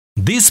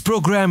This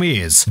program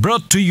is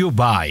brought to you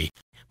by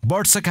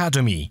birds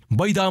academy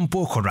बैदाम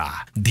Pokhara.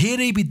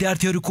 धेरै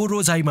विद्यार्थीहरूको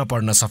रोजाइमा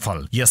पढ्न सफल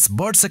यस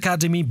बर्ड्स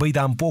एकाडेमी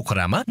बैदाम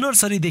पोखरामा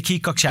नर्सरीदेखि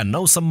कक्षा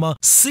 9 सम्म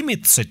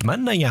सीमित सिटमा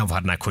नयाँ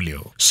भर्ना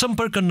खुल्यो।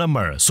 सम्पर्क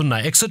नम्बर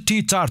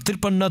 061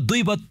 453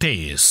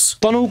 232।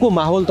 तनहुको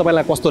माहौल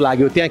तपाईलाई कस्तो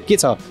लाग्यो? त्यहाँ के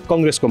छ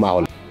कांग्रेसको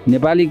माहौल?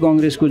 नेपाली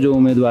कांग्रेसको जो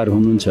उम्मेदवार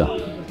हुनुहुन्छ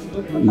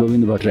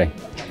गोविन्द भट्टराई,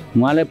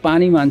 उहाँले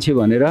पानी मान्छे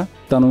भनेर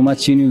तनहुमा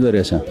चिनिँदो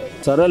रहेछ।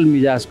 सरल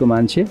मिजाजको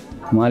मान्छे,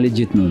 उहाँले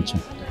जित्नुहुन्छ।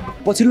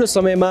 पछिल्लो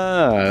समयमा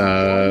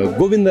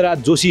गोविन्दराज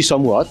जोशी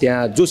समूह,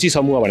 त्यहाँ जोशी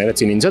समूह भनेर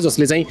चिनिन्छ,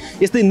 जसले चाहिँ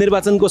यस्तै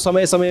निर्वाचनको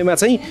समयमा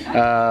चाहिँ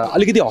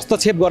अलिकति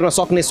हस्तक्षेप गर्न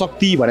सक्ने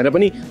शक्ति भनेर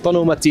पनि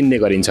तनहुमा चिन्ने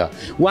गरिन्छ।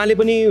 उहाँले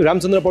पनि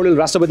रामचन्द्र पौडेल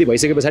राष्ट्रपति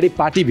भइसके पछाडि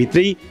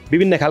पार्टीभित्रै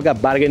विभिन्न खालका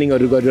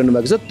बार्गेनिङहरू गरिरहनु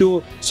भएको छ, त्यो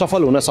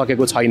सफल हुन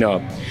सकेको छैन।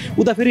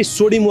 उता फेरि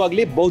सोडिम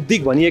वाग्ले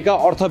बौद्धिक भनिएका,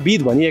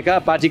 अर्थविद भनिएका,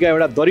 पार्टीका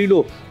एउटा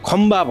दरिलो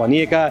खम्बा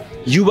भनिएका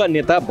युवा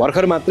नेता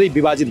भर्खर मात्रै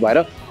विभाजित भएर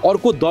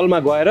अर्को दलमा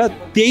गएर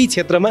त्यही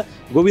क्षेत्रमा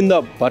गोविन्द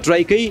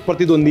भट्टराईकै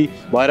प्रतिद्वन्दी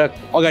भएर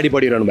अगाडि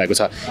बढिरहनु भएको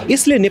छ।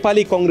 यसले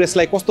नेपाली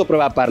कांग्रेसलाई कस्तो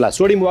प्रभाव पार्ला?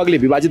 सोडिम वाग्ले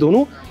विभाजित हुनु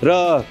र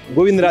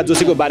गोविन्दराज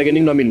जोशीको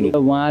बार्गेनिङ नमिल्नु।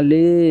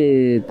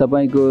 उहाँले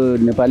तपाईको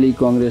नेपाली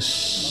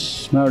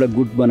कांग्रेसमा एउटा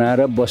गुट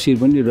बनाएर बसिर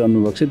पनि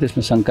रहनु भएको छ,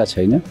 त्यसमा शंका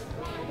छैन।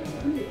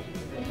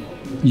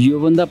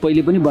 योभन्दा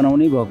पहिले पनि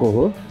बनाउनै भएको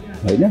हो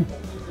हैन?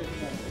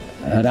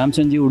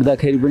 रामचन्द्रजी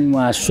उठ्दाखेरि पनि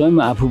उहाँ स्वयं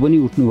आफू पनि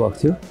उठ्नु भएको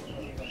थियो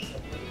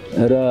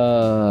र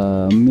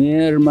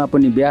मेयरमा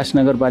पनि ब्यास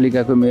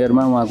नगरपालिकाको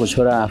मेयरमा उहाँको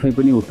छोरा आफै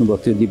पनि उठ्नु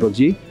भएको थियो,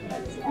 दीपकजी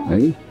है।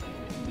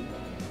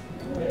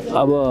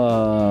 अब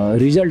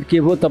रिजल्ट के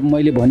भयो त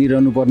मैले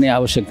भनिरहनु पर्ने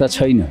आवश्यकता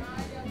छैन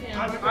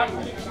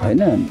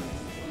हैन।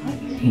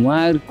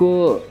 उहाँहरुको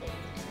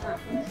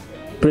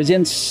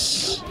प्रेजेन्स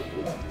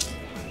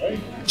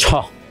छ,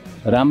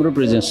 राम्रो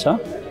प्रेजेन्स छ,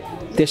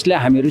 त्यसलाई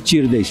हामीहरू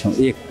चिर्दै छौं।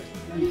 एक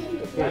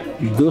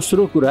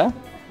दोस्रो कुरा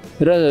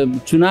र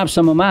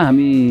चुनावसम्ममा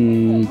हामी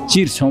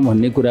चिर्छौं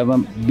भन्ने कुरामा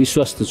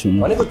विश्वस्त छु।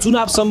 भनेको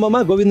चुनावसम्ममा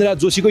गोविन्दराज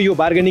जोशीको यो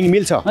बार्गेनिङ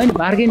मिल्छ? हैन,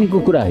 बार्गेनिङको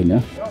कुरा हैन।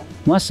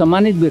 उहाँ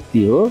सम्मानित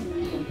व्यक्ति हो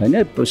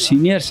हैन,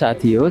 सिनियर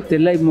साथी हो,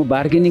 त्यसलाई म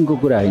बार्गेनिङको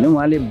कुरा हैन।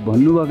 उहाँले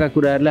भन्नुभएका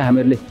कुराहरूलाई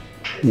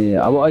हामीहरूले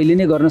अब अहिले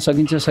नै गर्न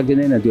सकिन्छ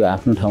सकिँदैन त्यो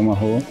आफ्नो ठाउँमा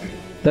हो,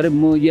 तर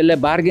म यसलाई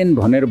बार्गेन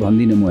भनेर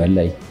भन्दिनँ म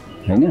यसलाई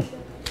हैन।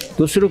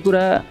 दोस्रो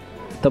कुरा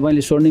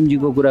तपाईले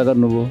स्वर्णिमजीको कुरा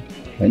गर्नुभयो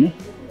हैन।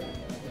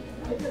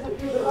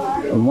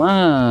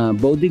 उहाँ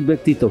बौद्धिक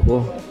व्यक्तित्व हो,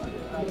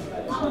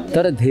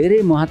 तर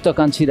धेरै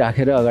महत्त्वकांक्षी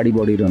राखेर अगाडि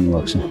बढिरहनु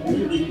भएको छ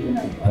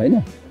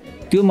हैन।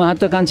 त्यो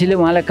महत्त्वकांक्षीले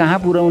उहाँलाई कहाँ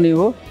पुर्याउने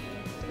हो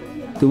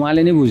त्यो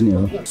उहाँले नै बुझ्ने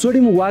हो।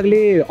 सोडिम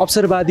वाग्ले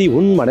अवसरवादी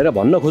हुन् भनेर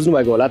भन्न खोज्नु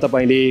भएको होला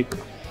तपाईले,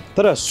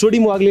 तर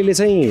सोडिम वाग्लेले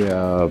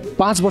चाहिँ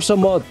 5 वर्ष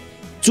म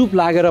चुप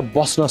लागेर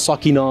बस्न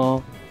सकिन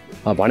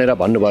भनेर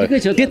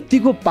भन्नुभयो।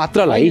 त्यतिको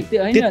पात्रलाई,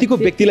 त्यतिको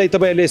व्यक्तिलाई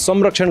तपाईले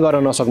संरक्षण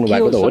गर्न नसक्नु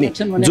भएको त हो नि,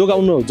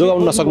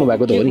 जोगाउन नसक्नु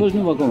भएको त हो नि।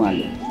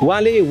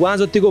 उहाँले उहाँ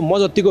जतिको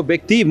म जतिको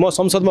व्यक्ति म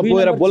संसदमा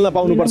पुगेर बोल्न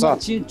पाउनुपर्छ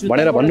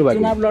भनेर भन्नुभएको।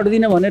 चुनाव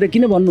लड्दिन भनेर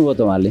किन भन्नुभयो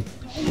त उहाँले?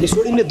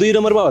 सोडिमले 2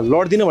 नम्बरमा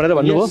लड्दिन भनेर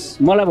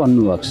भन्नुभयो? मलाई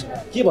भन्नुभएको छ।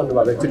 के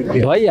भन्नुभयो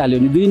एक्चुअली? भइहाल्यो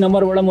नि, 2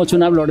 नम्बरबाट म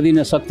चुनाव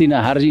लड्दिन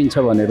सक्दिनँ, हारिन्छ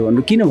भनेर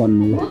भन्नु किन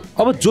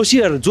भन्नुभयो? अब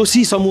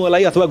जोशी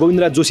समूहलाई अथवा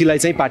गोविन्दराज जोशीलाई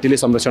चाहिँ पार्टीले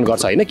संरक्षण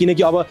गर्छ हैन,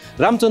 किनकि अब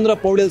रामचन्द्र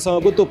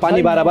पौडेलसँगको त्यो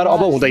पानी बाराबार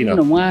अब हुँदैन।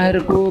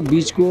 उहाँहरूको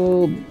बीचको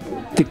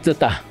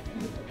तिक्ततालाई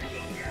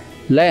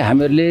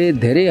हामीहरूले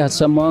धेरै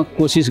हदसम्म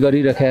कोसिस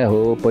गरिरहेका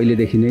हो।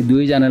 पहिलेदेखि नै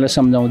दुवैजनालाई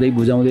सम्झाउँदै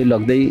बुझाउँदै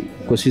लग्दै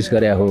कोसिस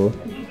गरे हो,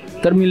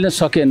 तर मिल्न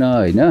सकेन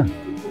हैन।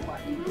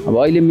 अब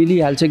अहिले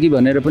मिलिहाल्छ कि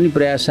भनेर पनि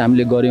प्रयास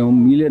हामीले गर्यौं,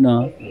 मिलेन।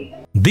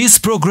 This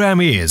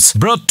program is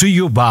brought to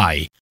you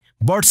by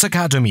birds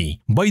academy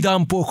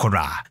बैदाम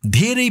Pokhara.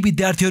 धेरै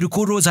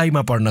विद्यार्थीहरूको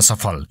रोजाइमा पढ्न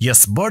सफल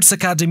यस बर्ड्स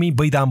एकाडेमी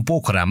बैदाम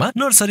पोखरामा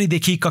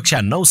नर्सरीदेखि कक्षा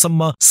 9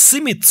 सम्म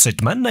सीमित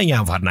सिटमा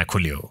नयाँ भर्ना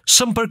खुल्यो।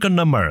 सम्पर्क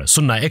नम्बर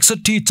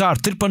 061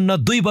 453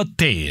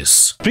 232।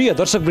 प्रिय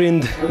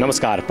दर्शकवृन्द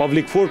नमस्कार।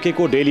 पब्लिक 4K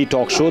को डेली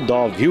टक शो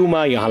द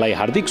भ्यूमा यहाँलाई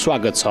हार्दिक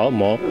स्वागत छ।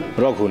 म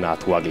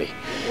रघुनाथ वाग्ले।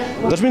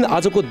 दर्शकवृन्द,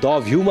 आजको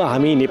द भ्यूमा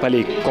हामी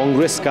नेपाली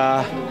कांग्रेसका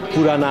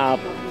पुराना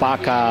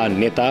पाका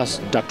नेता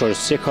डाक्टर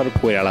शेखर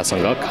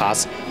कोइरालासँग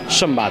खास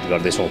संवाद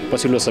गर्दैछौँ।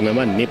 पछिल्लो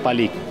समयमा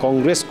नेपाली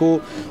कांग्रेसको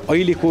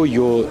अहिलेको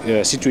यो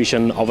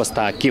सिचुएसन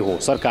अवस्था के हो,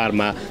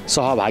 सरकारमा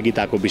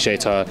सहभागिताको विषय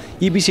छ,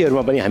 यी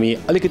विषयहरूमा पनि हामी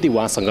अलिकति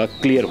उहाँसँग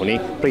क्लियर हुने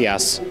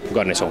प्रयास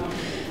गर्नेछौँ।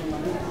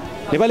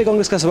 नेपाली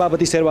कांग्रेसका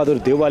सभापति शेरबहादुर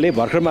देउवाले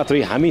भर्खर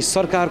मात्रै हामी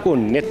सरकारको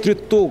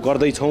नेतृत्व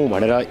गर्दैछौँ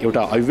भनेर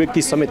एउटा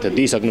अभिव्यक्ति समेत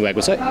दिइसक्नु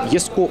भएको छ।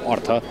 यसको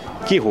अर्थ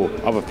के हो?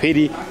 अब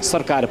फेरि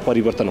सरकार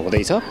परिवर्तन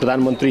हुँदैछ,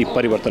 प्रधानमन्त्री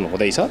परिवर्तन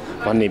हुँदैछ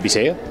भन्ने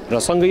विषय र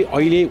सँगै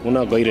अहिले हुन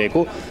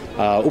गइरहेको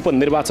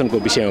उपनिर्वाचनको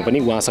विषयमा पनि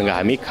उहाँसँग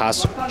हामी खास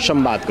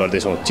संवाद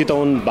गर्दैछौँ।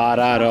 चितवन,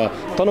 बारा र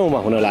तनहुँमा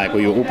हुन लागेको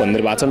यो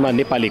उपनिर्वाचनमा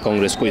नेपाली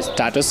कङ्ग्रेसको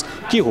स्ट्याटस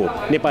के हो,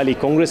 नेपाली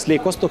कङ्ग्रेसले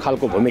कस्तो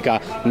खालको भूमिका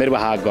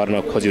निर्वाह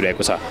गर्न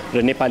खोजिरहेको छ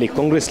र नेपाली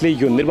कङ्ग्रेसले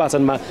यो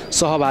निर्वाचनमा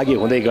सहभागी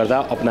हुँदै गर्दा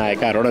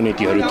अपनाएका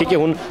रणनीतिहरू के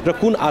हुन् र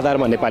कुन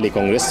आधारमा नेपाली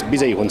कङ्ग्रेस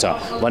विजयी हुन्छ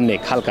भन्ने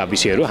खालका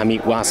विषयहरू हामी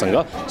उहाँसँग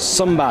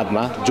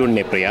संवादमा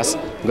जोड्ने प्रयास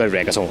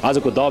गरिरहेका छौँ।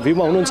 आजको द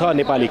भ्यूमा हुनुहुन्छ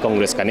नेपाली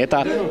कङ्ग्रेसका नेता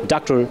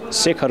doctor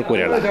Shekhar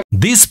Koirala.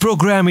 This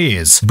program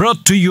is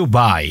brought to you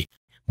by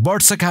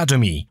birds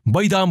academy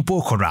बैदाम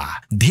Pokhara.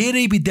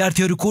 धेरै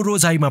विद्यार्थीहरूको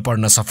रोजाइमा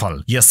पढ्न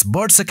सफल यस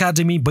बर्ड्स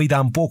एकाडेमी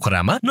बैदाम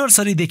पोखरामा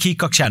नर्सरीदेखि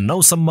कक्षा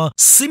 9 सम्म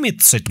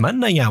सीमित सिटमा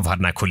नयाँ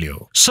भर्ना खुल्यो।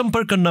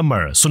 सम्पर्क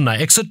नम्बर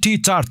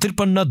 061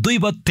 453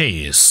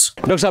 232।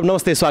 डाक्टर साहब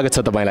नमस्ते, स्वागत छ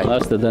तपाईलाई।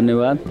 हस् त,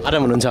 धन्यवाद।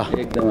 आराम हुनुहुन्छ?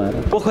 एकदम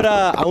आराम। पोखरा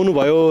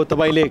आउनुभयो,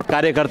 तपाईले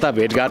कार्यकर्ता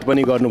भेटघाट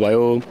पनि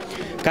गर्नुभयो,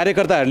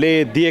 कार्यकर्ताहरूले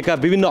दिएका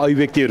विभिन्न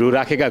अभिव्यक्तिहरू,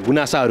 राखेका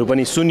गुनासाहरू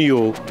पनि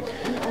सुनियो।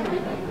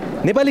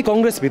 नेपाली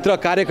कङ्ग्रेसभित्र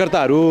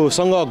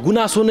कार्यकर्ताहरूसँग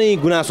गुनासो नै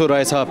गुनासो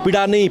रहेछ,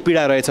 पीडा नै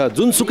पीडा रहेछ।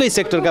 जुनसुकै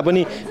सेक्टरका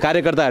पनि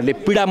कार्यकर्ताहरूले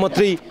पीडा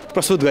मात्रै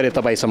प्रस्तुत गरे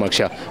तपाईँ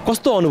समक्ष।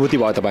 कस्तो अनुभूति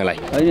भयो तपाईँलाई?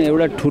 होइन,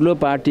 एउटा ठुलो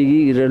पार्टी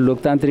र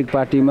लोकतान्त्रिक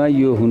पार्टीमा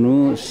यो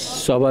हुनु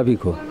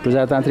स्वाभाविक हो।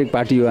 प्रजातान्त्रिक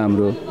पार्टी हो,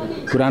 हाम्रो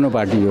पुरानो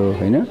पार्टी हो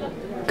होइन।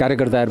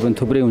 कार्यकर्ताहरू पनि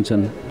थुप्रै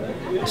हुन्छन्,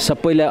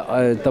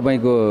 सबैलाई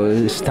तपाईँको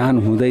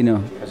स्थान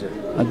हुँदैन।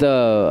 अन्त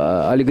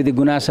अलिकति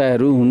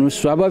गुनासाहरू हुनु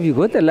स्वाभाविक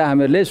हो। त्यसलाई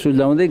हामीहरूले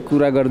सुल्झाउँदै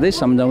कुरा गर्दै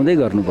सम्झाउँदै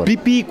गर्नुपर्छ।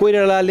 बिपी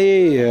कोइरालाले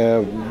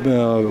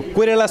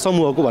कोइराला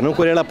समूहको भनौँ,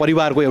 कोइराला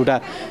परिवारको एउटा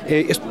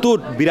यस्तो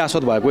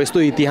विरासत भएको, यस्तो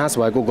इतिहास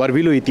भएको,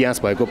 गर्विलो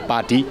इतिहास भएको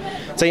पार्टी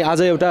चाहिँ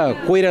आज एउटा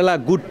कोइराला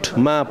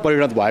गुटमा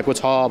परिणत भएको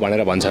छ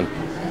भनेर भन्छन्।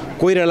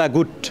 कोइराला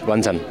गुट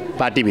भन्छन्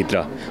पार्टीभित्र।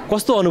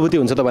 कस्तो अनुभूति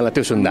हुन्छ तपाईँलाई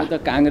त्यो सुन्दा? म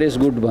त काङ्ग्रेस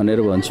गुट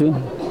भनेर भन्छु,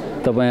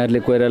 तपाईँहरूले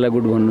कोइराला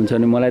गुट भन्नुहुन्छ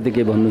भने मलाई त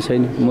केही भन्नु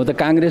छैन। म त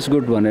काङ्ग्रेस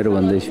गुट भनेर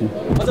भन्दैछु।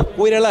 अझ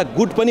कोइराला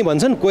गुट पनि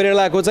भन्छन्,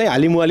 कोइरालाको चाहिँ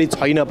हालिमुहाली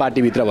छैन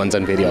पार्टीभित्र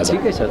भन्छन् फेरि। अझ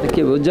ठिकै छ त,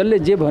 के हो,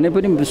 जसले जे भने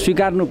पनि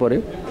स्वीकार्नु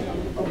पर्यो।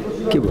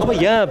 के भयो? अब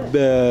यहाँ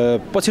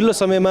पछिल्लो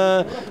समयमा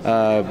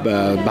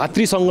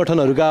भातृ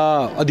सङ्गठनहरूका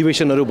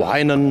अधिवेशनहरू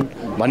भएनन्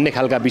भन्ने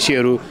खालका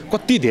विषयहरू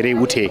कति धेरै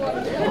उठे।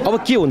 अब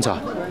के हुन्छ?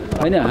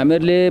 होइन,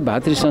 हामीहरूले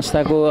भातृ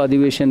संस्थाको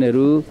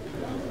अधिवेशनहरू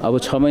अब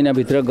 6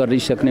 महिनाभित्र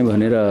गरिसक्ने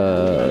भनेर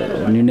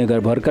निर्णय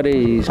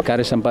भर्खरै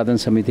कार्य सम्पादन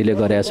समितिले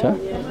गरेका छ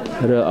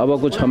र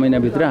अबको 6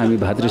 महिनाभित्र हामी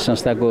भातृ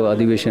संस्थाको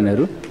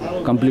अधिवेशनहरू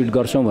कम्प्लिट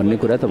गर्छौँ भन्ने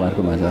कुरा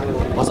तपाईँहरूको माझ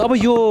छ। अब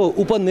यो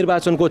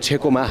उपनिर्वाचनको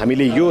छेकोमा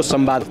हामीले यो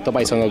संवाद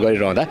तपाईँसँग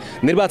गरिरहँदा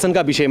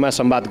निर्वाचनका विषयमा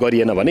संवाद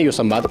गरिएन भने यो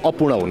संवाद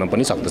अपूर्ण हुन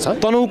पनि सक्दछ।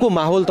 तनहुँको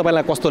माहौल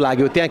तपाईँलाई कस्तो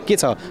लाग्यो? त्यहाँ के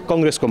छ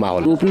कङ्ग्रेसको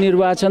माहौल?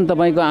 उपनिर्वाचन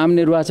तपाईँको आम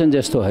निर्वाचन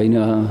जस्तो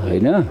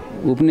होइन।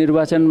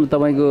 उपनिर्वाचन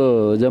तपाईँको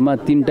जम्मा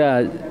 3टा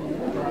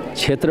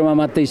क्षेत्रमा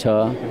मात्रै छ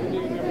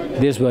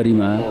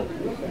देशभरिमा।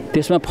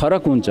 त्यसमा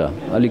फरक हुन्छ,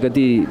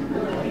 अलिकति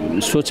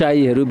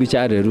सोचाइहरू,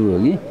 विचारहरू हो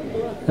कि।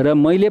 र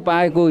मैले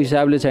पाएको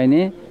हिसाबले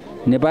चाहिने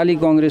नेपाली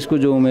कङ्ग्रेसको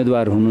जो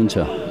उम्मेदवार हुनुहुन्छ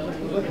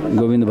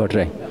गोविन्द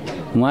भट्टराई,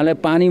 उहाँलाई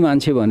पानी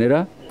मान्छे भनेर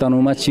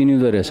तनहुँमा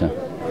चिनिँदो रहेछ।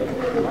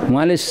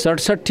 उहाँले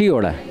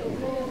 67वटा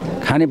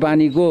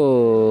खानेपानीको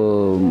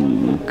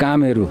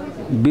कामहरू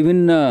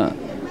विभिन्न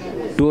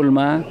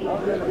टोलमा,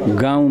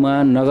 गाउँमा,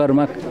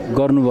 नगरमा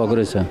गर्नुभएको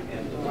रहेछ।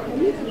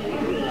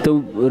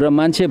 र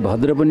मान्छे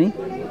भद्र पनि,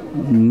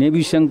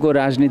 नेभी सङ्घको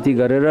राजनीति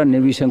गरेर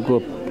नेभी सङ्घको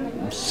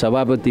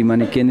सभापति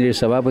माने केन्द्रीय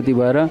सभापति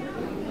भएर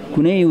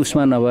कुनै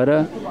उसमा नभएर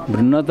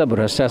न त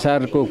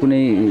भ्रष्टाचारको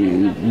कुनै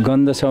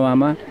गन्ध छ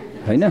उहाँमा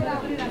होइन,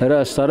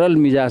 र सरल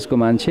मिजाजको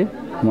मान्छे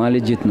उहाँले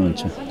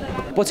जित्नुहुन्छ।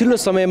 पछिल्लो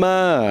समयमा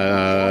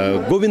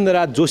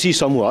गोविन्दराज जोशी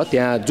समूह,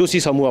 त्यहाँ जोशी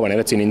समूह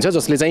भनेर चिनिन्छ,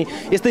 जसले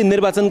चाहिँ यस्तै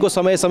निर्वाचनको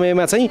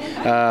समयमा चाहिँ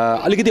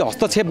अलिकति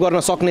हस्तक्षेप गर्न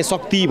सक्ने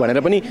शक्ति भनेर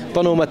पनि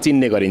तनहुँमा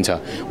चिन्ने गरिन्छ।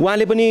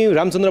 उहाँले पनि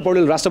रामचन्द्र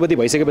पौडेल राष्ट्रपति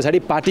भइसके पछाडि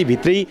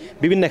पार्टीभित्रै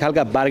विभिन्न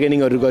खालका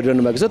बार्गेनिङहरू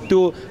गरिरहनु भएको छ,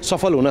 त्यो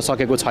सफल हुन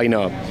सकेको छैन।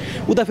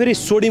 उता फेरि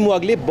सोडिम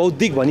वाग्ले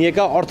बौद्धिक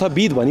भनिएका,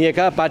 अर्थविद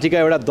भनिएका, पार्टीका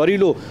एउटा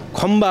दरिलो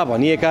खम्बा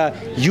भनिएका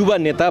युवा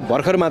नेता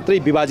भर्खर मात्रै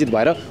विभाजित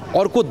भएर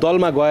अर्को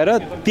दलमा गएर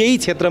त्यही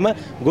क्षेत्रमा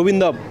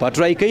गोविन्द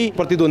भट्टराईकै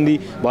प्रतिद्वन्दी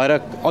भएर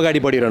अगाडि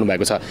बढिरहनु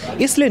भएको छ।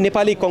 यसले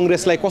नेपाली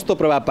कङ्ग्रेसलाई कस्तो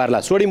प्रभाव पार्ला?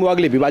 सोडिम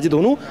वाग्ले विभाजित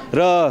हुनु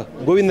र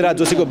गोविन्दराज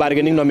जोशीको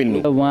बार्गेनिङ नमिल्नु।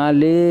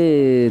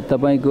 उहाँले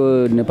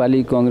तपाईँको नेपाली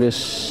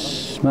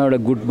कङ्ग्रेसमा एउटा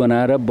गुट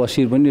बनाएर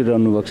बसिर पनि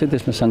रहनुभएको छ,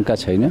 त्यसमा शङ्का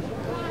छैन।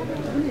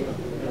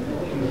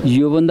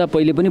 योभन्दा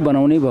पहिले पनि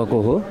बनाउनै भएको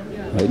हो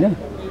होइन।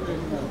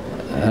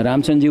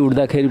 रामचन्द्रजी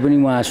उठ्दाखेरि पनि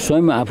उहाँ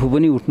स्वयं आफू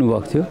पनि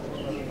उठ्नुभएको थियो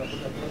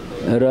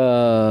र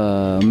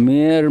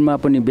मेयरमा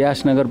पनि,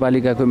 ब्यास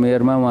नगरपालिकाको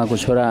मेयरमा उहाँको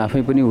छोरा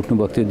आफै पनि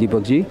उठ्नुभएको थियो,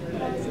 दीपकजी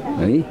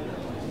है।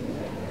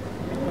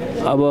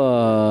 अब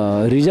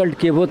रिजल्ट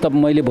के भयो त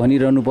मैले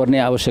भनिरहनु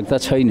पर्ने आवश्यकता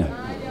छैन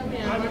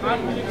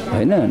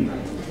होइन।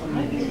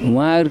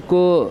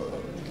 उहाँहरूको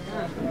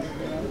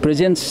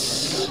प्रेजेन्स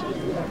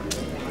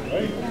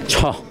छ,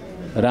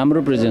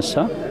 राम्रो प्रेजेन्स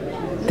छ,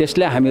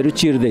 त्यसलाई हामीहरू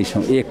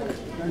चिर्दैछौँ। एक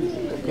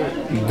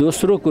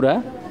दोस्रो कुरा,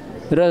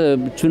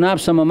 र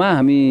चुनावसम्ममा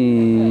हामी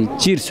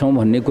चिर्छौँ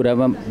भन्ने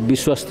कुरामा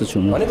विश्वस्त छु।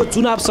 भनेको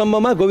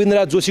चुनावसम्ममा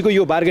गोविन्दराज जोशीको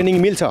यो बार्गेनिङ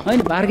मिल्छ?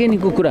 होइन,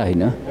 बार्गेनिङको कुरा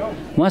होइन,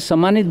 उहाँ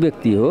सम्मानित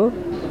व्यक्ति हो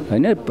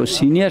होइन,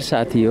 सिनियर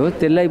साथी हो,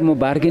 त्यसलाई म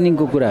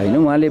बार्गेनिङको कुरा होइन।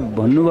 उहाँले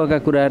भन्नुभएका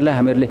कुराहरूलाई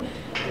हामीहरूले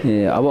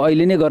अब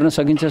अहिले नै गर्न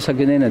सकिन्छ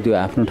सकिँदैन त्यो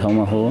आफ्नो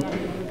ठाउँमा हो,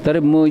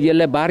 तर म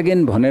यसलाई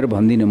बार्गेन भनेर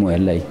भन्दिनँ म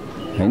यसलाई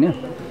होइन।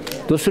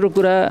 दोस्रो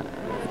कुरा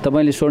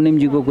तपाईँले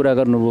स्वर्णिमजीको कुरा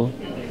गर्नुभयो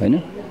होइन,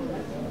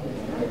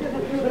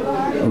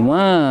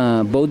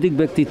 उहाँ बौद्धिक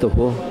व्यक्तित्व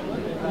हो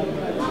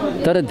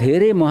तर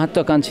धेरै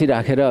महत्त्वाकांक्षी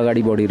राखेर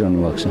अगाडि बढिरहनु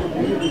भएको छ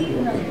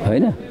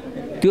होइन।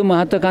 त्यो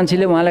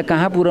महत्त्वाकांक्षीले उहाँलाई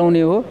कहाँ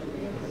पुर्याउने हो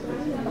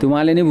त्यो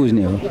उहाँले नै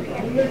बुझ्ने हो,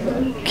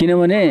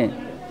 किनभने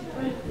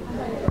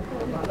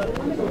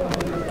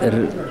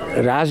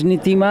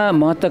राजनीतिमा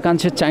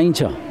महत्त्वाकांक्षा चाहिन्छ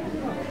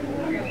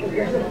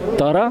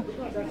तर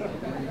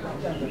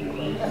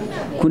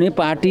कुनै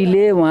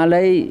पार्टीले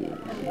उहाँलाई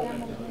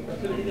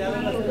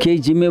केही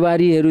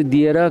जिम्मेवारीहरू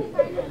दिएर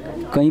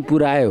कहीँ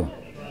पुर्यायो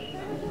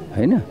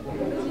होइन,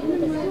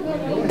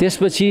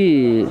 त्यसपछि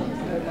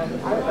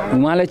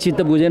उहाँलाई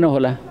चित्त बुझेन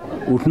होला,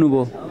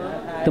 उठ्नुभयो।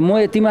 त म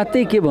यति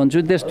मात्रै के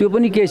भन्छु, त्यो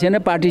पनि केही छैन,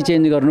 पार्टी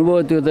चेन्ज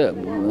गर्नुभयो, त्यो त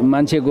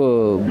मान्छेको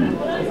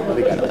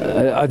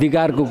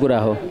अधिकारको कुरा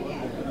हो।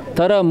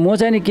 तर म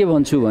चाहिँ नि के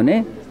भन्छु भने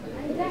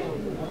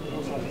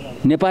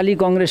नेपाली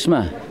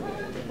कङ्ग्रेसमा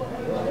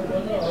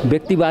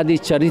व्यक्तिवादी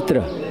चरित्र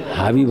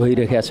हावी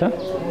भइरहेको छ।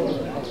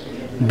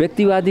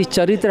 व्यक्तिवादी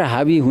चरित्र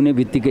हावी हुने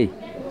बित्तिकै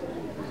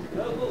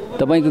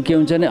तपाईको के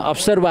हुन्छ भने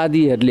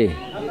अवसरवादीहरूले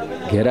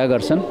घेरा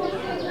गर्छन्,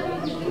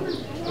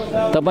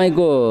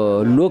 तपाईको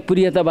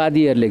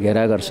लोकप्रियतावादीहरूले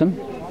घेरा गर्छन्।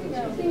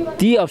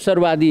 ती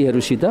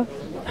अवसरवादीहरूसित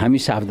हामी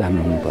सावधान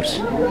हुनुपर्छ।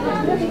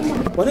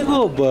 भनेको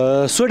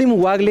सोडिम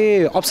वाग्ले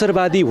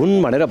अवसरवादी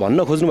हुन् भनेर भन्न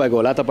खोज्नु भएको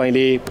होला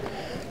तपाईँले,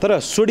 तर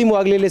सोडिम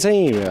वाग्लेले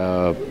चाहिँ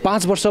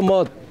 5 वर्ष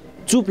म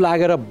चुप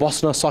लागेर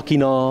बस्न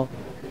सकिनँ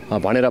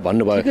भनेर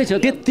भन्नुभयो।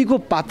 त्यतिको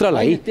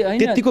पात्रलाई,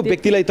 त्यतिको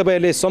व्यक्तिलाई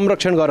तपाईँहरूले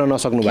संरक्षण गर्न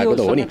नसक्नु भएको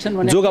त हो नि,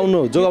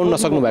 जोगाउन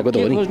नसक्नु भएको त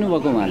हो नि।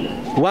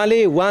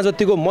 उहाँले उहाँ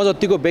जतिको म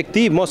जतिको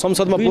व्यक्ति म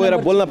संसदमा गएर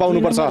बोल्न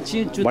पाउनुपर्छ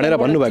भनेर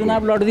भन्नुभएको।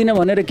 चुनाव लड्दिनँ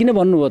भनेर किन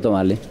भन्नुभयो त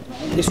उहाँले?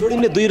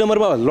 सोडिमले 2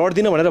 नम्बरमा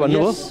लड्दिनँ भनेर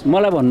भन्नुभयो।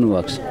 मलाई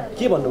भन्नुभएको छ,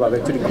 के भन्नुभयो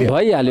एक्चुअली?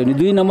 भइहाल्यो नि,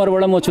 2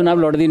 नम्बरबाट म चुनाव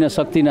लड्दिनँ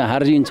सक्दिनँ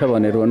हारिन्छ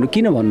भनेर भन्नु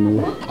किन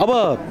भन्नुभयो? अब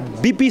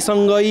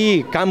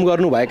बिपीसँगै काम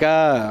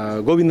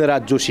गर्नुभएका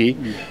गोविन्दराज जोशी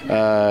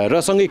र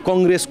सँगै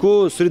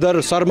कङ्ग्रेसको श्रीधर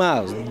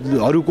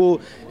शर्माहरूको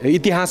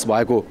इतिहास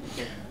भएको,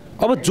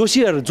 अब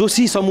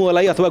जोशी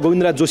समूहलाई अथवा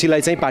गोविन्दराज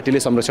जोशीलाई चाहिँ पार्टीले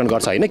संरक्षण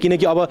गर्छ होइन,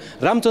 किनकि अब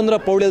रामचन्द्र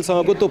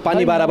पौडेलसँगको त्यो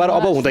पानी बाराबार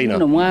अब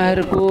हुँदैन।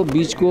 उहाँहरूको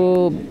बिचको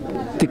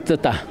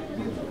तिक्ततालाई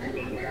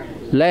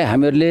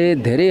हामीहरूले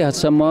धेरै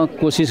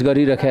हदसम्म कोसिस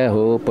गरिराखेका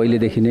हो,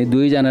 पहिलेदेखि नै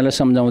दुवैजनालाई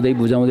सम्झाउँदै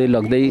बुझाउँदै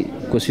लग्दै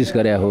कोसिस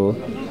गरे हो,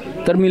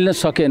 तर मिल्न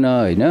सकेन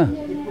होइन।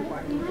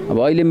 अब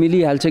अहिले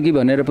मिलिहाल्छ कि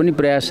भनेर पनि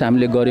प्रयास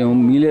हामीले गऱ्यौँ,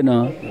 मिलेन।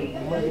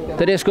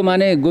 तर यसको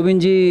माने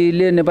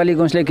गोविन्दजीले नेपाली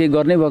कङ्ग्रेसलाई केही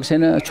गर्नै भएको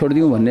छैन,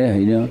 छोडिदिउँ भन्ने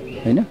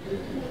होइन।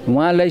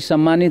 उहाँलाई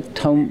सम्मानित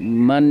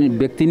ठाउँमा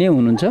व्यक्ति नै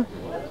हुनुहुन्छ,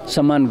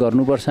 सम्मान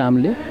गर्नुपर्छ।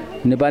 हामीले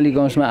नेपाली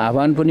कङ्ग्रेसमा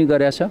आह्वान पनि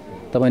गरेका छ,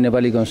 तपाईँ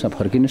नेपाली कङ्ग्रेसमा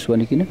फर्किनुहोस्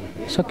भनिकन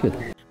सक्यो।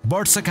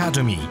 बर्ड्स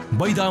एकाडेमी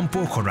बैदाम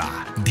पोखरा,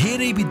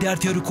 धेरै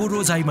विद्यार्थीहरूको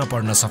रोजाइमा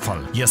पढ्न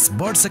सफल। यस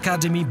बर्ड्स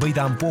एकाडेमी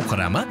बैदाम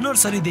पोखरामा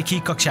नर्सरीदेखि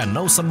कक्षा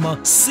 9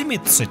 सम्म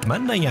सीमित सिटमा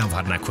नयाँ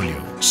भर्ना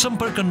खुल्यो।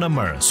 सम्पर्क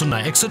नम्बर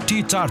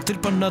 061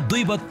 453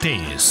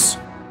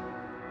 232।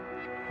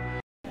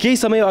 केही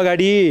समय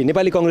अगाडि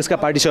नेपाली कङ्ग्रेसका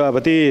पार्टी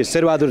सभापति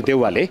शेरबहादुर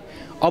देउवाले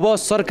अब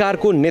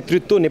सरकारको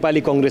नेतृत्व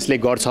नेपाली कङ्ग्रेसले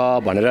गर्छ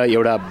भनेर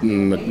एउटा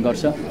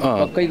गर्छ,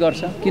 पक्कै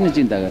गर्छ, किन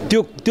चिन्ता गर्ने,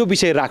 त्यो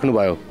विषय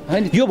राख्नुभयो।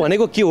 यो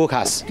भनेको के हो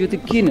खास? त्यो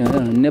त किन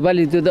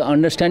नेपाली, त्यो त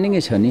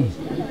अन्डरस्ट्यान्डिङै छ नि।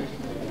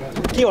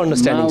 के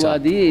अन्डरस्ट्यान्डिङ छ?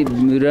 माओवादी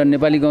र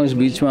नेपाली कङ्ग्रेस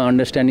बिचमा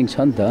अन्डरस्ट्यान्डिङ छ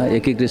नि त।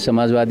 एकीकृत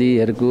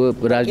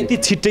समाजवादीहरूको राजनीति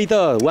छिट्टै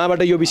त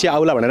उहाँबाट यो विषय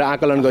आउला भनेर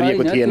आकलन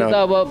गरिएको थिएन।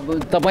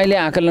 अब तपाईँले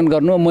आकलन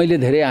गर्नु, मैले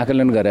धेरै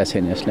आकलन गरेको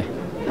छैन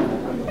यसलाई।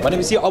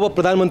 भनेपछि अब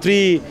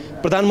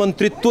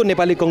प्रधानमन्त्रीत्व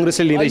नेपाली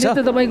कङ्ग्रेसले लिँदैछ?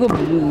 तपाईँको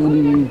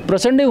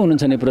प्रचण्डै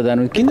हुनुहुन्छ नि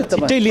प्रधानमन्त्री, किन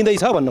छिट्टै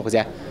लिँदैछ भन्न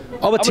खोज्या?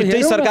 अब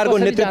छिट्टै सरकारको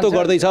नेतृत्व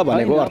गर्दैछ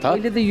भनेको अर्थ?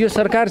 अहिले त यो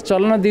सरकार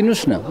चल्न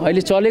दिनुस् न,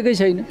 अहिले चलेकै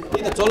छैन।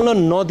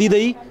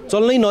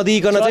 चल्नै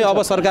नदिइकन चाहिँ अब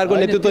सरकारको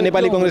नेतृत्व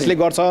नेपाली कङ्ग्रेसले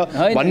गर्छ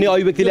भन्ने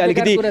अभिव्यक्तिले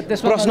अलिकति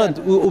प्रश्न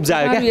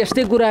उब्जायो क्या?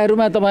 यस्तै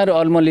कुराहरूमा तपाईँहरू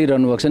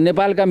अल्मलिरहनु भएको छ,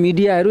 नेपालका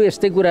मिडियाहरू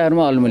यस्तै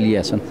कुराहरूमा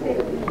अल्मलिया छन्।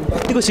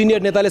 यतिको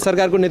सिनियर नेताले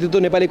सरकारको नेतृत्व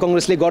नेपाली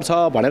कङ्ग्रेसले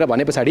गर्छ भनेर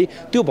भने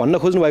पछाडि त्यो भन्न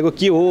खोज्नु भएको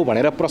के हो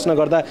भनेर प्रश्न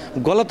गर्दा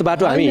गलत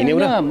बाटो हामी हिँड्यौँ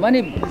न।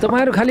 अनि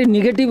तपाईँहरू खालि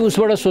नेगेटिभ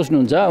उसबाट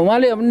सोच्नुहुन्छ।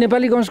 उहाँले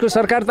नेपाली कङ्ग्रेसको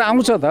सरकार त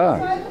आउँछ त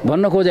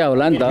भन्न खोज्या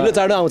होला नि त, ढिलो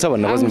चाँडो आउँछ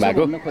भन्न खोज्नु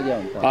भएको।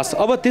 हस्,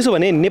 अब त्यसो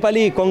भने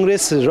नेपाली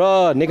कङ्ग्रेस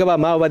र नेकपा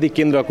माओवादी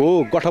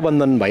केन्द्रको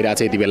गठबन्धन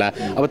भइरहेछ यति बेला।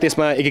 अब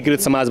त्यसमा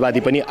एकीकृत समाजवादी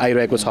पनि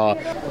आइरहेको छ।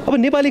 अब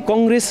नेपाली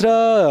कङ्ग्रेस र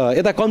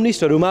यता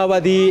कम्युनिस्टहरू,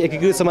 माओवादी,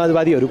 एकीकृत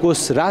समाजवादीहरूको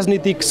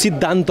राजनीतिक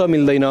सिद्धान्त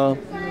मिल्दैन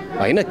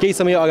होइन केही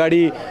समय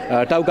अगाडि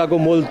टाउकाको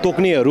मोल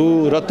तोक्नेहरू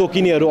र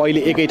तोकिनेहरू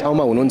अहिले एकै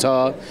ठाउँमा हुनुहुन्छ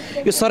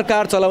यो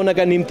सरकार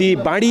चलाउनका निम्ति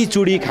बाँडी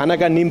चुडी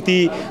खानका निम्ति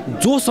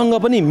जोसँग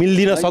पनि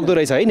मिल्दिन सक्दो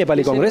रहेछ है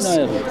नेपाली कांग्रेस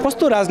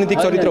कस्तो राजनीतिक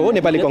चरित्र हो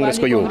नेपाली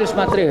कांग्रेसको यो कांग्रेस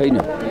मात्रै होइन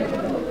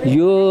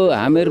यो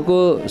हामीहरूको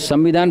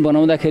संविधान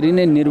बनाउँदाखेरि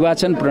नै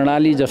निर्वाचन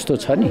प्रणाली जस्तो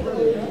छ नि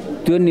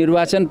त्यो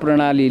निर्वाचन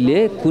प्रणालीले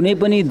कुनै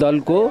पनि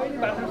दलको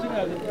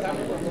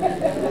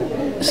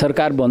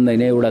सरकार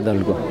बन्दैन एउटा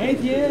दलको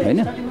हैन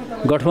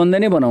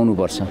गठबन्धनै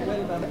बनाउनुपर्छ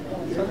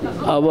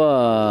अब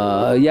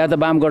या त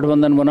वाम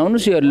गठबन्धन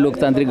बनाउनुस् या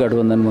लोकतान्त्रिक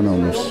गठबन्धन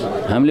बनाउनुस्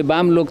हामीले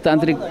वाम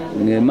लोकतान्त्रिक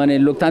माने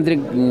लोकतान्त्रिक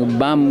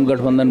वाम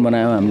गठबन्धन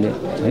बनायौँ हामीले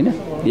हैन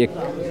एक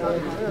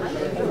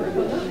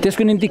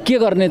त्यसको निम्ति के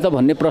गर्ने त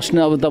भन्ने प्रश्न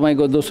अब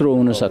तपाईको दोस्रो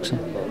हुन सक्छ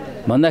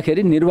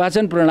भन्दाखेरि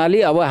निर्वाचन प्रणाली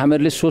अब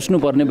हामीहरूले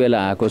सोच्नुपर्ने बेला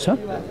आएको छ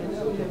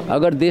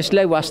अगर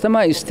देशलाई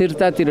वास्तवमा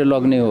स्थिरतातिर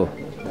लग्ने हो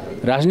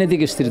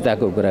राजनीतिक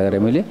स्थिरताको कुरा गरेँ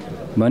मैले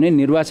भने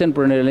निर्वाचन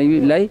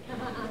प्रणालीलाई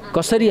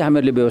कसरी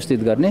हामीहरूले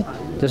व्यवस्थित गर्ने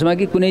जसमा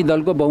कि कुनै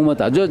दलको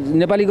बहुमत जो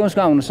नेपाली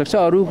कांग्रेसको आउन सक्छ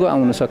अरूको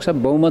आउन सक्छ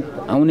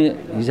बहुमत आउने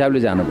हिसाबले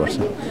जानुपर्छ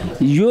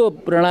यो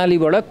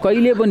प्रणालीबाट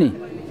कहिले पनि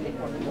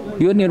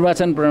यो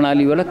निर्वाचन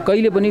प्रणालीबाट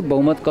कहिले पनि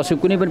बहुमत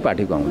कुनै पनि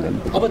पार्टीको आउँदैन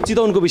अब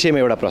चितवनको विषयमा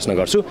एउटा प्रश्न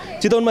गर्छु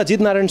चितवनमा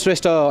जितनारायण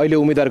श्रेष्ठ अहिले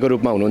उम्मेदवारको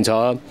रूपमा हुनुहुन्छ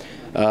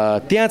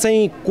त्यहाँ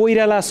चाहिँ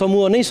कोइराला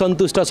समूह नै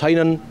सन्तुष्ट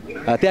छैनन्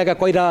त्यहाँका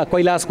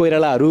कैलाश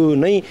कोइरालाहरू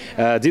नै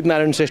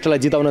जितनारायण श्रेष्ठलाई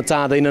जिताउन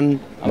चाहँदैनन्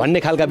भन्ने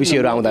खालका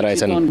विषयहरू आउँदा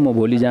रहेछन् म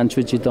भोलि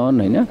जान्छु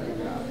चितवन हैन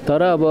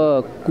तर अब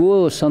को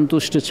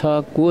सन्तुष्ट छ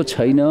को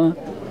छैन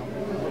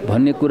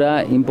भन्ने कुरा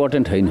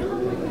इम्पोर्टेन्ट हैन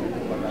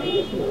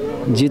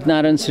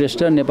जितनारायण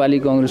श्रेष्ठ नेपाली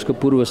कांग्रेसको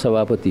पूर्व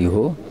सभापति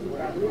हो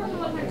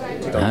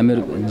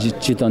हामीहरू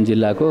चितवन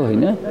जिल्लाको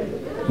हैन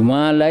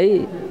उहाँलाई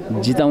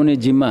जिताउने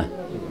जिम्मा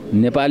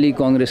नेपाली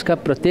कांग्रेसका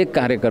प्रत्येक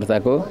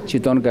कार्यकर्ताको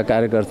चितवनका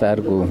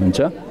कार्यकर्ताहरूको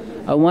हुन्छ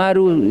अब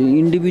उहाँहरू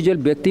इन्डिभिजुअल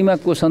व्यक्तिमा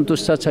को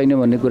सन्तुष्ट छैन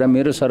भन्ने कुरा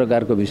मेरो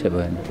सरकारको विषय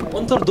भएन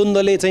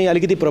अन्तर्द्वन्द्वले चाहिँ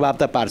अलिकति प्रभाव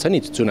त पार्छ नि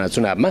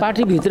चुनावमा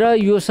पार्टीभित्र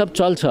यो सब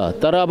चल्छ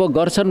तर अब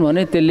गर्छन्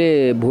भने त्यसले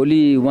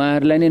भोलि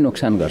उहाँहरूलाई नै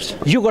नोक्सान गर्छ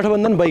यो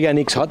गठबन्धन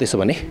वैज्ञानिक छ त्यसो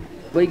भने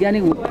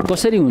वैज्ञानिक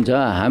कसरी हुन्छ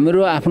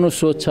हाम्रो आफ्नो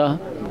सोच छ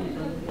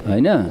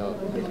हैन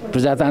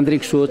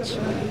प्रजातान्त्रिक सोच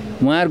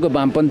उहाँहरूको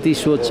वामपन्थी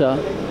सोच छ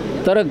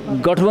तर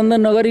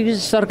गठबन्धन नगरी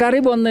सरकारै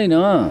बन्दैन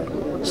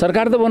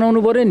सरकार त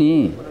बनाउनु पर्यो नि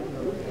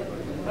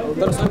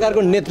तर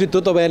सरकारको नेतृत्व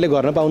तपाईहरुले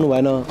गर्न पाउनु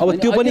भएन अब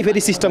त्यो पनि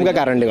फेरि सिस्टमका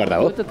कारणले गर्दा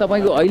हो त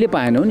तपाईको अहिले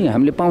पाएनौ नि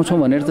हामीले पाउँछौं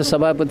भनेर त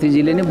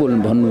सभापतिजीले नै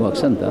भन्नु भएको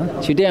छ नि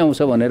त छिटै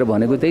आउँछ भनेर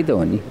भनेको त्यही त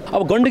हो नि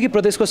अब गण्डकी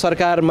प्रदेशको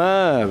सरकारमा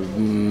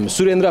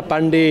सुरेन्द्र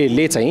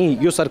पाण्डेले चाहिँ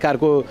यो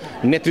सरकारको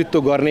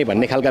नेतृत्व गर्ने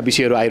भन्ने खालका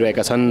विषयहरू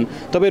आइरहेका छन्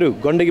तपाईहरु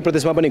गण्डकी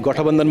प्रदेशमा पनि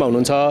गठबन्धनमा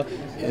हुनुहुन्छ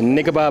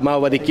नेकपा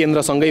माओवादी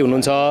केन्द्रसँगै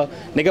हुनुहुन्छ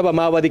नेकपा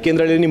माओवादी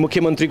केन्द्रले नि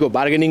मुख्यमन्त्रीको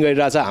बार्गेनिङ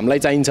गरिरहेछ हामीलाई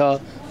चाहिन्छ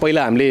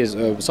पहिला हामीले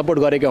सपोर्ट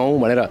गरेका हौं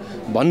भनेर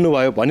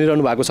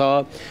भनिरहनु भएको छ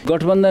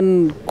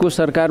गठबन्धनको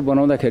सरकार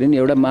बनाउँदाखेरि नि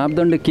एउटा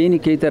मापदण्ड केही न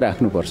केही त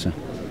राख्नुपर्छ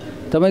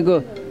तपाईको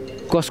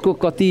कसको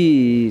कति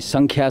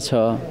संख्या छ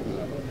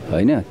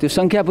हैन त्यो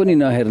संख्या पनि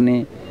नहेर्ने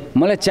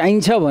मलाई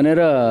चाहिन्छ भनेर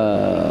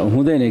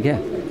हुँदैन क्या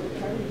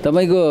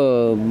तपाईको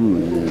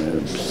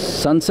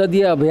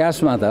संसदीय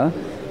अभ्यासमा त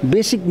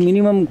बेसिक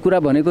मिनिमम कुरा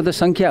भनेको त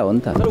संख्या हो नि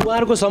त तर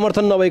उहाँहरुको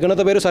समर्थन नभइकन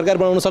तपाईहरु सरकार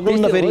बनाउन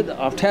सक्नुहुन्न फेरि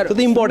अप्ठ्यारो त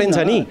इम्पोर्टेन्ट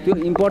छ नि त्यो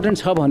इम्पोर्टेन्ट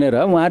छ भनेर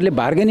उहाँहरुले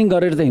बार्गेनिङ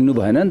गरेर त हिँड्नु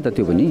भएन नि त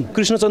त्यो पनि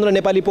कृष्णचन्द्र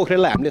नेपाली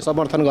पोखरेललाई हामीले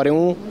समर्थन गर्यौं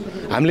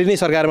हामीले नै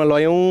सरकारमा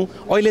लयौं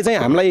अहिले चाहिँ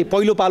हामीलाई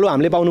पहिलो पालो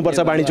हामीले पाउनुपर्छ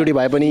बाणीचुडी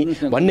भए पनि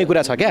भन्ने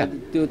कुरा छ क्या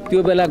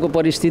त्यो बेलाको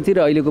परिस्थिति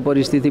र अहिलेको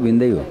परिस्थिति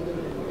भिन्दै हो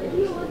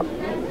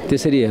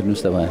त्यसरी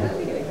हेर्नुस्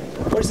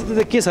तपाईहरु परिस्थिति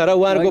त के छ र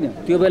उहाँहरुको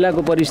त्यो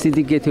बेलाको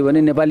परिस्थिति के थियो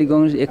भने नेपाली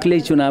कांग्रेस एक्लै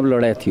चुनाव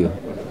लडाएको थियो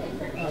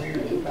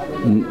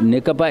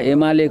नेकपा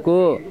एमालेको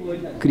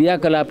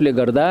क्रियाकलापले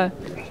गर्दा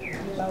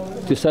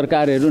त्यो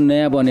सरकारहरू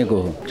नयाँ बनेको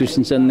हो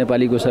कृष्णचन्द्र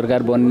नेपालीको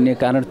सरकार बन्ने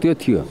कारण त्यो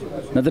थियो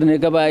नत्र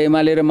नेकपा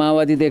एमाले र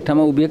माओवादी त एक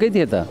ठाउँमा उभिएकै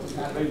थिए त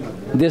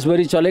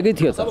देशभरि चलेकै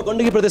थियो त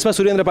गण्डकी प्रदेशमा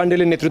सुरेन्द्र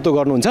पाण्डेले नेतृत्व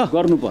गर्नुहुन्छ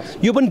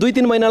गर्नुपर्छ यो पनि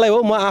 2-3 महिनालाई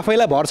हो म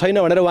आफैलाई भर छैन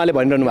भनेर उहाँले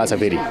भनिरहनु भएको छ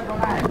फेरि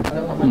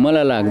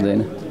मलाई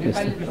लाग्दैन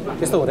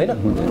त्यस्तो हुँदैन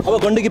अब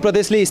गण्डकी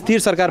प्रदेशले स्थिर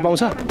सरकार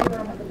पाउँछ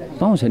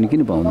पाउँछ नि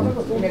किन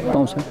पाउँदैन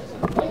पाउँछ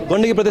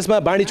गण्डकी प्रदेशमा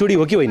बाणीचुडी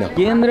हो कि होइन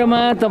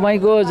केन्द्रमा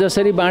तपाईको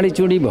जसरी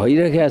बाणीचुडी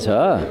भइरहेको छ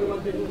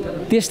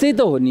त्यस्तै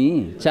त हो नि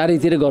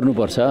चारैतिर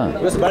गर्नुपर्छ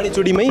बस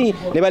बाणीचुडीमै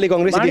नेपाली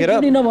कांग्रेस देखेर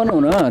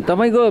नभनौँ न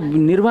तपाईको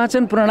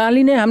निर्वाचन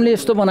प्रणाली नै हामीले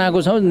यस्तो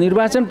बनाएको छौं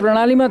निर्वाचन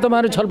प्रणालीमा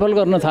तपाईहरु छलफल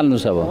गर्न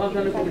थाल्नुस् अब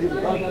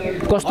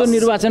कस्तो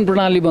निर्वाचन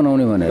प्रणाली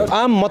बनाउने भनेर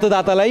आम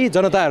मतदातालाई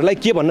जनताहरूलाई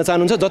के भन्न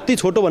चाहनुहुन्छ जति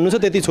छोटो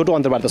भन्नुहुन्छ त्यति छोटो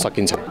अन्तर्वार्ता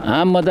सकिन्छ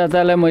आम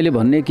मतदातालाई मैले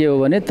भन्ने के हो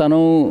भने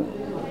तनहु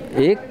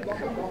 1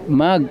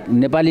 मा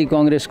नेपाली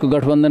कांग्रेसको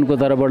गठबन्धनको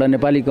तर्फबाट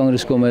नेपाली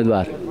कांग्रेसको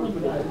उम्मेदवार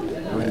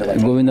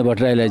गोविन्द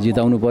भट्टराईलाई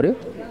जिताउनु पर्यो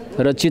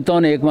र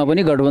चितवन 1 मा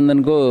पनि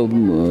गठबन्धनको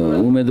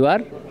उम्मेदवार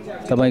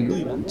तपाईको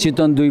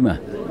चितवन 2 मा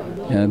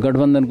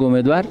गठबन्धनको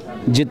उम्मेदवार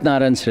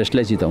जितनारायण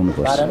श्रेष्ठलाई जिताउनु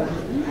पर्छ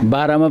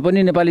 12 मा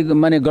पनि नेपाली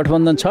माने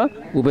गठबन्धन छ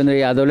उपेन्द्र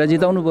यादवलाई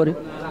जिताउनु पर्यो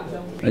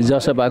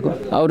जसपाको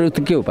अरू त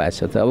के उपाय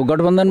छ त अब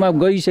गठबन्धनमा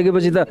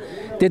गइसकेपछि त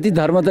त्यति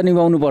धर्म त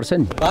निभाउनु पर्छ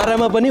नि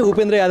बाह्रमा पनि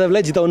उपेन्द्र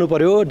यादवलाई जिताउनु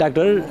पर्यो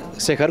डाक्टर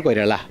शेखर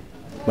कोइराला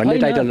भन्ने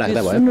टाइटल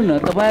राख्दा भयो सुन्नु न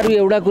तपाईहरु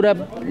एउटा कुरा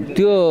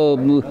त्यो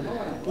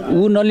उ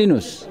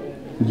नलिनुस्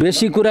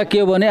बेसी कुरा के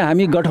हो भने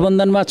हामी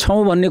गठबन्धनमा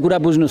छौं भन्ने कुरा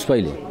बुझ्नुस्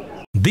पहिले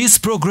This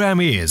program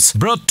is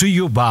brought to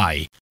you by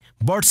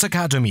birds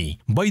academy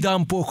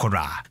बैदाम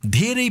Pokhara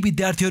धेरै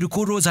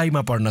विद्यार्थीहरूको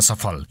रोजाइमा पढ्न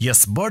सफल यस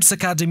बर्ड्स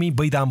एकाडेमी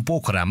बैदाम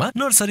पोखरामा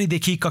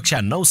नर्सरीदेखि कक्षा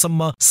 9 सम्म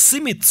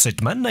सीमित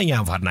सिटमा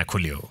नयाँ भर्ना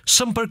खुल्यो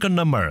सम्पर्क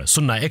number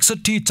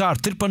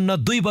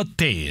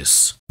 061453232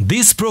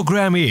 This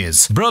program is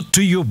brought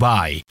to you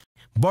by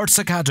birds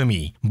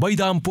academy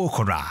बैदाम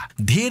Pokhara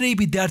धेरै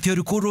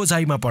विद्यार्थीहरूको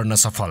रोजाइमा पढ्न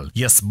सफल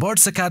यस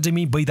बर्ड्स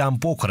एकाडेमी बैदाम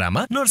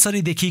पोखरामा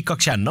नर्सरीदेखि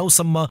कक्षा 9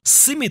 सम्म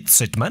सीमित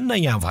सिटमा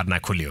नयाँ भर्ना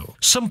खुल्यो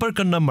सम्पर्क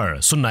नम्बर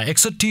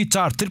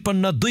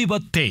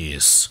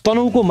 061453232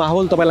 तनहुको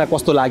माहौल तपाईलाई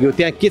कस्तो लाग्यो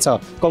त्यहाँ के छ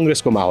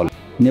कांग्रेसको माहौल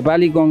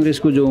नेपाली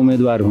कांग्रेसको जो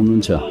उम्मेदवार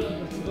हुनुहुन्छ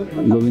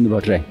गोविन्द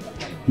भट्टराई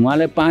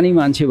उहाँले पानी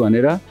मान्छे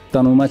भनेर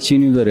तनहुमा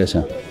चिनिँदो रहेछ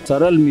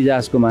सरल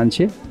मिजाजको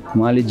मान्छे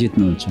उहाँले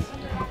जित्नुहुन्छ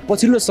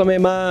पछिल्लो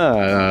समयमा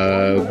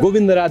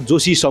गोविन्दराज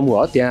जोशी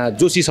समूह त्यहाँ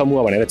जोशी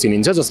समूह भनेर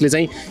चिनिन्छ जसले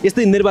चाहिँ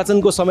यस्तै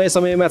निर्वाचनको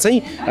समयमा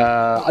चाहिँ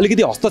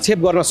अलिकति हस्तक्षेप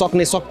गर्न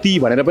सक्ने शक्ति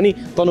भनेर पनि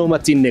तनहुमा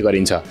चिन्ने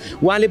गरिन्छ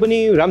उहाँले पनि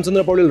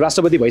रामचन्द्र पौडेल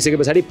राष्ट्रपति भइसके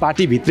पछाडि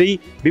पार्टी भित्रै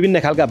विभिन्न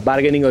खालका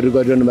बार्गेनिङहरू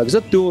गरिरहनु भएको छ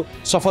त्यो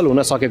सफल हुन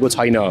सकेको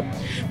छैन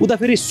उता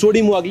फेरि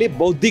सोडिम वागले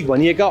बौद्धिक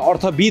भनिएका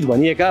अर्थविद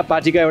भनिएका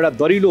पार्टीका एउटा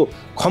दरिलो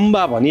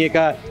खम्बा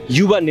भनिएका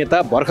युवा नेता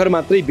भर्खर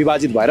मात्रै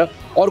विभाजित भएर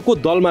अर्को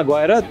दलमा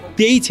गएर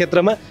त्यही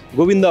क्षेत्रमा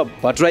गोविन्द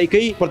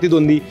भट्टराईकै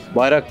प्रतिद्वन्दी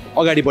भएर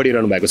अगाडि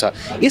बढिरहनु भएको छ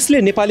यसले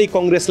नेपाली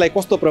कांग्रेसलाई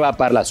कस्तो प्रभाव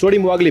पार्ला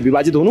सोडिम वागले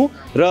विभाजित हुनु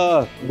र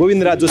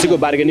गोविन्दराज जोशीको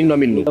बार्गेनिङ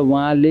नमिल्नु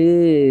उहाँले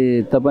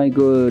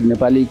तपाईको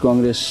नेपाली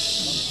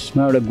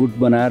कांग्रेसमा एउटा गुट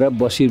बनाएर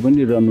बसिर पनि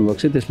रहनु भएको छ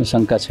त्यसमा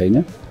शंका छैन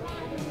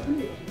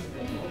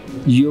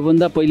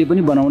योभन्दा पहिले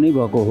पनि बनाउनै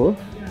भएको हो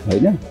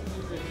हैन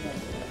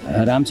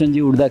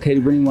रामचन्द्रजी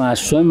उठ्दाखेरि पनि उहाँ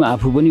स्वयं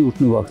आफू पनि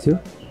उठ्नु भएको थियो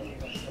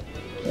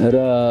र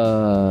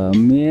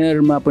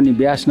मेयरमा पनि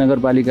ब्यास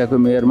नगरपालिकाको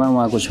मेयरमा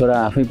उहाँको छोरा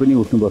आफै पनि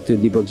उठ्नु भएको थियो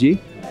दीपकजी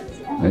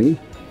है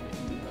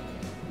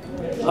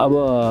अब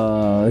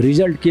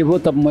रिजल्ट के भयो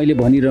त मैले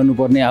भनिरहनु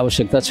पर्ने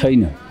आवश्यकता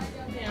छैन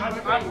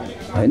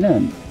हैन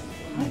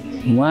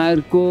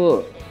उहाँहरुको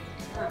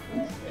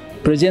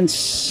प्रेजेन्स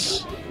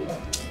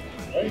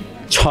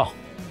छ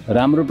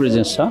राम्रो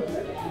प्रेजेन्स छ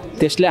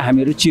त्यसले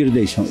हामीहरु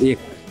चिर्दै छौं एक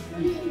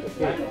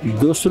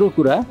दोस्रो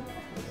कुरा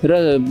र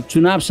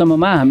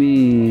चुनावसम्ममा हामी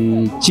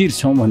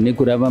चिर्छौं भन्ने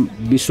कुरामा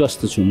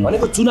विश्वस्त छु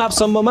भनेको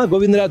चुनावसम्ममा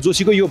गोविन्दराज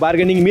जोशीको यो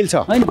बार्गेनिङ मिल्छ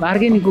हैन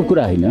बार्गेनिङको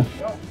कुरा हैन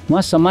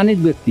उहाँ सम्मानित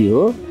व्यक्ति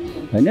हो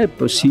हैन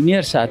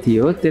सिनियर साथी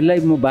हो त्यसलाई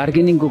म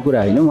बार्गेनिङको कुरा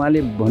हैन उहाँले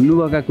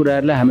भन्नुभएका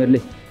कुराहरुलाई हामीहरुले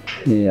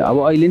अब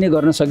अहिले नै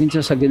गर्न सकिन्छ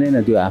सकिदैन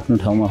त्यो आफ्नो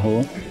ठाउँमा हो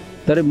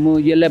तर म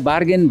यसलाई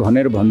बार्गेन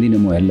भनेर भन्दिन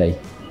म यसलाई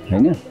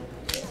हैन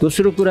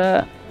दोस्रो कुरा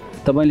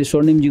तपाईले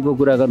स्वर्णिमजीको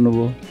कुरा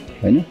गर्नुभयो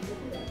हैन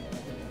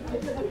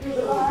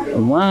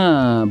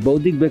उहाँ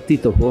बौद्धिक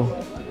व्यक्तित्व हो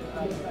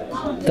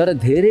तर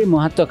धेरै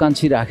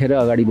महत्त्वकांक्षी राखेर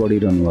अगाडि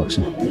बढिरहनु भएको छ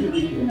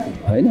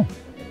हैन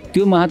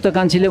त्यो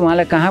महत्त्वकांक्षीले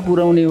उहाँलाई कहाँ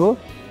पुर्याउने हो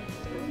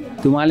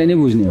त्यो उहाँले नै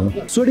बुझ्ने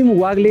हो सोडिम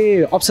वागले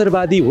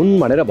अवसरवादी हुन्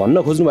भनेर भन्न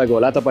खोज्नु भएको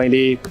होला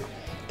तपाईले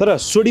तर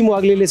सोडिम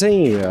वागले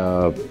चाहिँ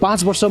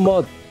 5 वर्ष म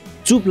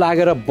चुप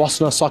लागेर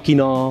बस्न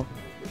सकिन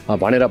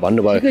भनेर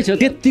भन्नुभयो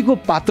त्यतिको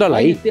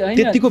पात्रलाई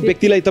त्यतिको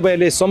व्यक्तिलाई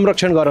तपाईहरुले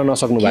संरक्षण गर्न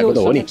नसक्नु भएको त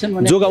हो नि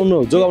जोगाउन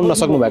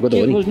नसक्नु भएको त हो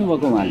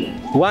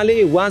नि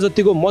उहाँ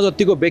जतिको म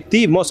जतिको व्यक्ति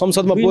म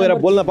संसदमा गएर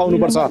बोल्न पाउनु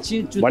पर्छ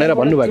भनेर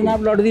भन्नुभएको चुनाव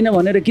लड्दिन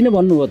भनेर किन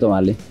भन्नुभयो त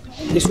उहाँले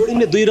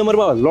सोडिमले 2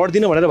 नम्बरमा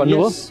लड्दिन भनेर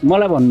भन्नुभयो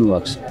मलाई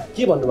भन्नुभएको छ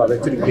के भन्नुभयो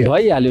एक्चुअली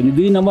भइहाल्यो नि 2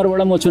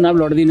 नम्बरबाट म चुनाव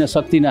लड्दिन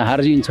सक्दिन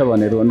हार्जिन्छ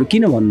भनेर भन्नु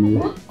किन भन्नु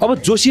अब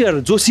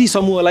जोशी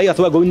समूहलाई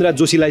अथवा गोविन्दराज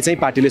जोशीलाई चाहिँ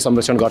पार्टीले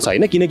संरक्षण गर्छ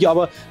हैन किनकि अब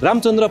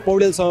रामचन्द्र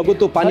पौडेलसँगको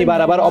त्यो पानी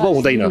बाराबार अब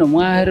हुँदैन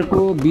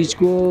उहाँहरुको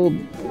बीचको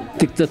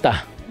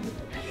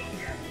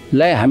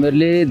तिक्ततालाई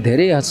हामीहरुले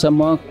धेरै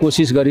हदसम्म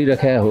कोसिस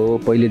गरिराखेका हो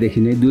पहिलेदेखि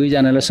नै दुवै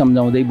जनालाई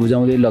सम्झाउँदै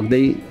बुझाउँदै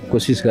लग्दै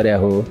कोसिस गरे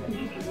हो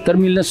तर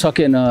मिल्न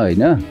सकेन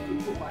हैन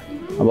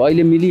अब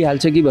अहिले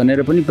मिलिहाल्छ कि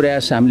भनेर पनि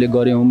प्रयास हामीले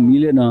गर्यौं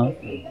मिलेन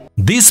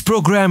This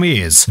program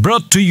is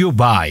brought to you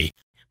by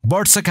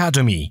birds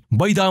academy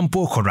बैदाम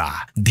Pokhara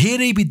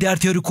धेरै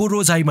विद्यार्थीहरूको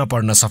रोजाइमा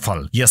पढ्न सफल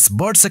यस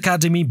बर्ड्स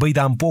एकाडेमी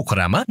बैदाम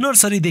पोखरामा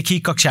नर्सरीदेखि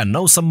कक्षा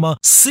 9 सम्म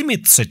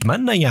सीमित सिटमा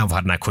नयाँ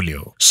भर्ना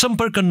खुल्यो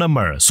सम्पर्क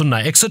नम्बर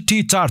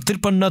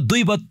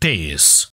 061453232